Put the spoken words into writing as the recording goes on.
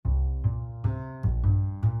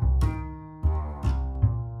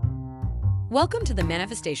Welcome to the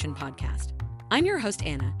Manifestation Podcast. I'm your host,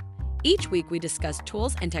 Anna. Each week, we discuss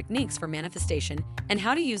tools and techniques for manifestation and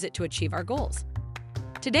how to use it to achieve our goals.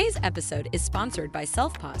 Today's episode is sponsored by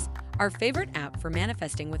Selfpause, our favorite app for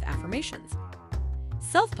manifesting with affirmations.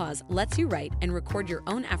 Selfpause lets you write and record your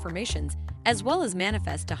own affirmations as well as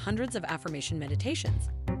manifest to hundreds of affirmation meditations.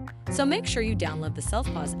 So make sure you download the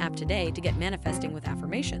Selfpause app today to get manifesting with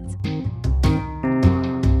affirmations.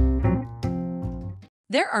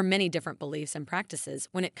 There are many different beliefs and practices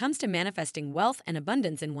when it comes to manifesting wealth and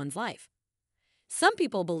abundance in one's life. Some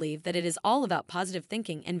people believe that it is all about positive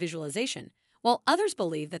thinking and visualization, while others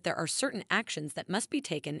believe that there are certain actions that must be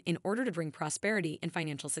taken in order to bring prosperity and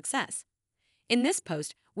financial success. In this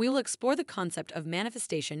post, we will explore the concept of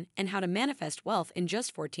manifestation and how to manifest wealth in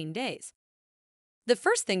just 14 days. The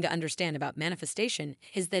first thing to understand about manifestation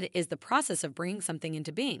is that it is the process of bringing something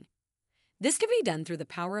into being. This can be done through the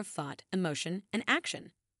power of thought, emotion, and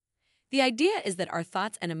action. The idea is that our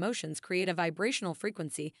thoughts and emotions create a vibrational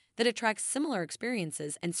frequency that attracts similar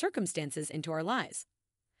experiences and circumstances into our lives.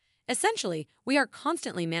 Essentially, we are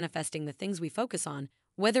constantly manifesting the things we focus on,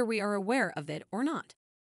 whether we are aware of it or not.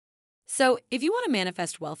 So, if you want to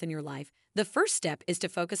manifest wealth in your life, the first step is to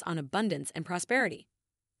focus on abundance and prosperity.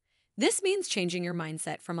 This means changing your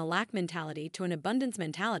mindset from a lack mentality to an abundance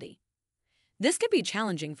mentality. This can be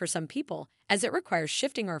challenging for some people as it requires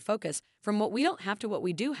shifting our focus from what we don't have to what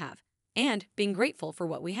we do have, and being grateful for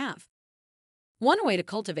what we have. One way to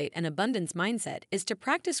cultivate an abundance mindset is to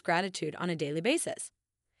practice gratitude on a daily basis.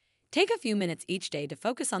 Take a few minutes each day to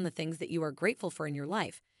focus on the things that you are grateful for in your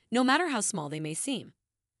life, no matter how small they may seem.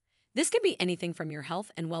 This can be anything from your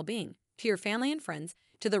health and well-being, to your family and friends,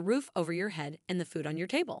 to the roof over your head and the food on your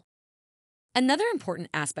table. Another important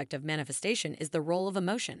aspect of manifestation is the role of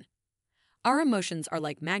emotion. Our emotions are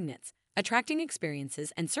like magnets, attracting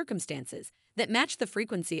experiences and circumstances that match the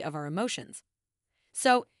frequency of our emotions.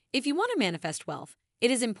 So, if you want to manifest wealth, it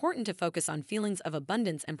is important to focus on feelings of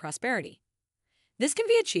abundance and prosperity. This can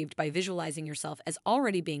be achieved by visualizing yourself as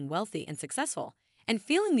already being wealthy and successful, and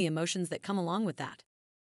feeling the emotions that come along with that.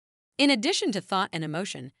 In addition to thought and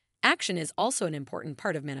emotion, action is also an important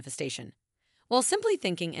part of manifestation. While simply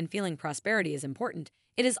thinking and feeling prosperity is important,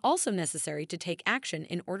 it is also necessary to take action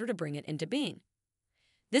in order to bring it into being.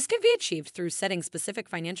 This can be achieved through setting specific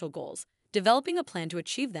financial goals, developing a plan to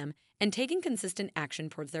achieve them, and taking consistent action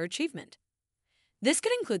towards their achievement. This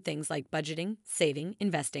could include things like budgeting, saving,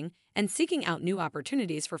 investing, and seeking out new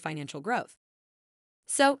opportunities for financial growth.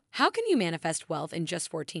 So, how can you manifest wealth in just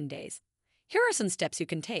 14 days? Here are some steps you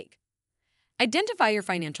can take. Identify your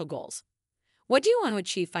financial goals. What do you want to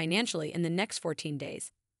achieve financially in the next 14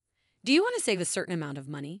 days? Do you want to save a certain amount of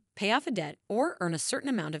money, pay off a debt, or earn a certain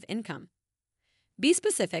amount of income? Be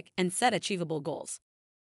specific and set achievable goals.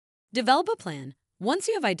 Develop a plan. Once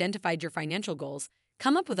you have identified your financial goals,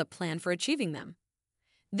 come up with a plan for achieving them.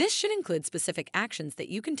 This should include specific actions that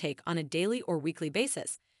you can take on a daily or weekly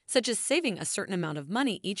basis, such as saving a certain amount of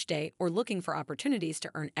money each day or looking for opportunities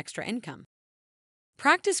to earn extra income.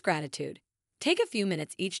 Practice gratitude. Take a few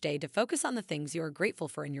minutes each day to focus on the things you are grateful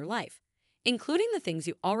for in your life, including the things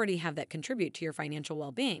you already have that contribute to your financial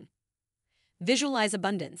well-being. Visualize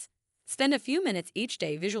abundance. Spend a few minutes each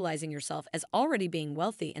day visualizing yourself as already being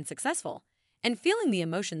wealthy and successful, and feeling the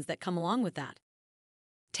emotions that come along with that.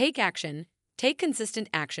 Take action. Take consistent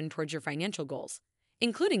action towards your financial goals,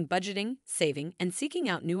 including budgeting, saving, and seeking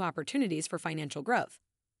out new opportunities for financial growth.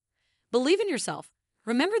 Believe in yourself.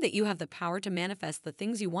 Remember that you have the power to manifest the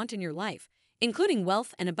things you want in your life, including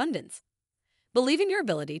wealth and abundance. Believe in your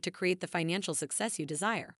ability to create the financial success you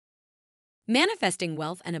desire. Manifesting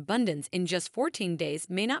wealth and abundance in just 14 days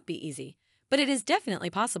may not be easy, but it is definitely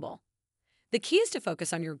possible. The key is to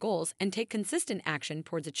focus on your goals and take consistent action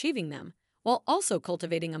towards achieving them, while also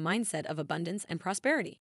cultivating a mindset of abundance and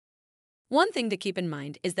prosperity. One thing to keep in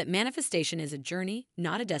mind is that manifestation is a journey,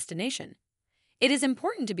 not a destination. It is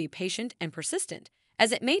important to be patient and persistent,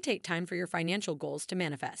 as it may take time for your financial goals to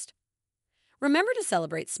manifest. Remember to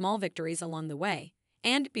celebrate small victories along the way,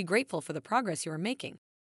 and be grateful for the progress you are making.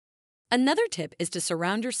 Another tip is to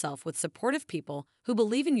surround yourself with supportive people who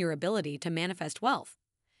believe in your ability to manifest wealth.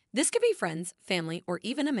 This could be friends, family, or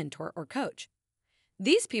even a mentor or coach.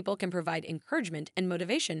 These people can provide encouragement and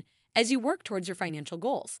motivation as you work towards your financial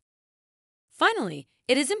goals. Finally,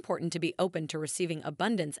 it is important to be open to receiving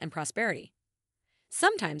abundance and prosperity.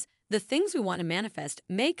 Sometimes, the things we want to manifest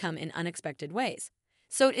may come in unexpected ways,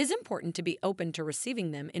 so it is important to be open to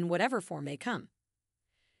receiving them in whatever form they come.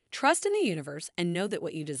 Trust in the universe and know that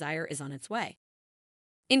what you desire is on its way.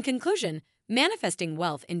 In conclusion, manifesting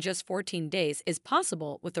wealth in just 14 days is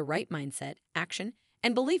possible with the right mindset, action,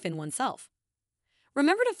 and belief in oneself.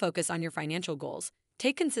 Remember to focus on your financial goals,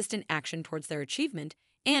 take consistent action towards their achievement,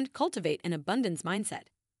 and cultivate an abundance mindset.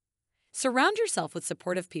 Surround yourself with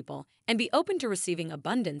supportive people and be open to receiving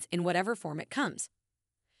abundance in whatever form it comes.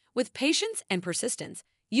 With patience and persistence,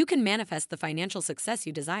 you can manifest the financial success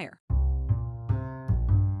you desire.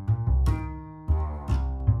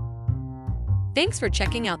 Thanks for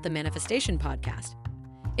checking out the Manifestation Podcast.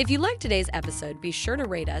 If you liked today's episode, be sure to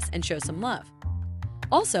rate us and show some love.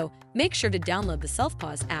 Also, make sure to download the Self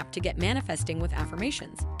Pause app to get manifesting with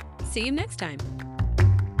affirmations. See you next time.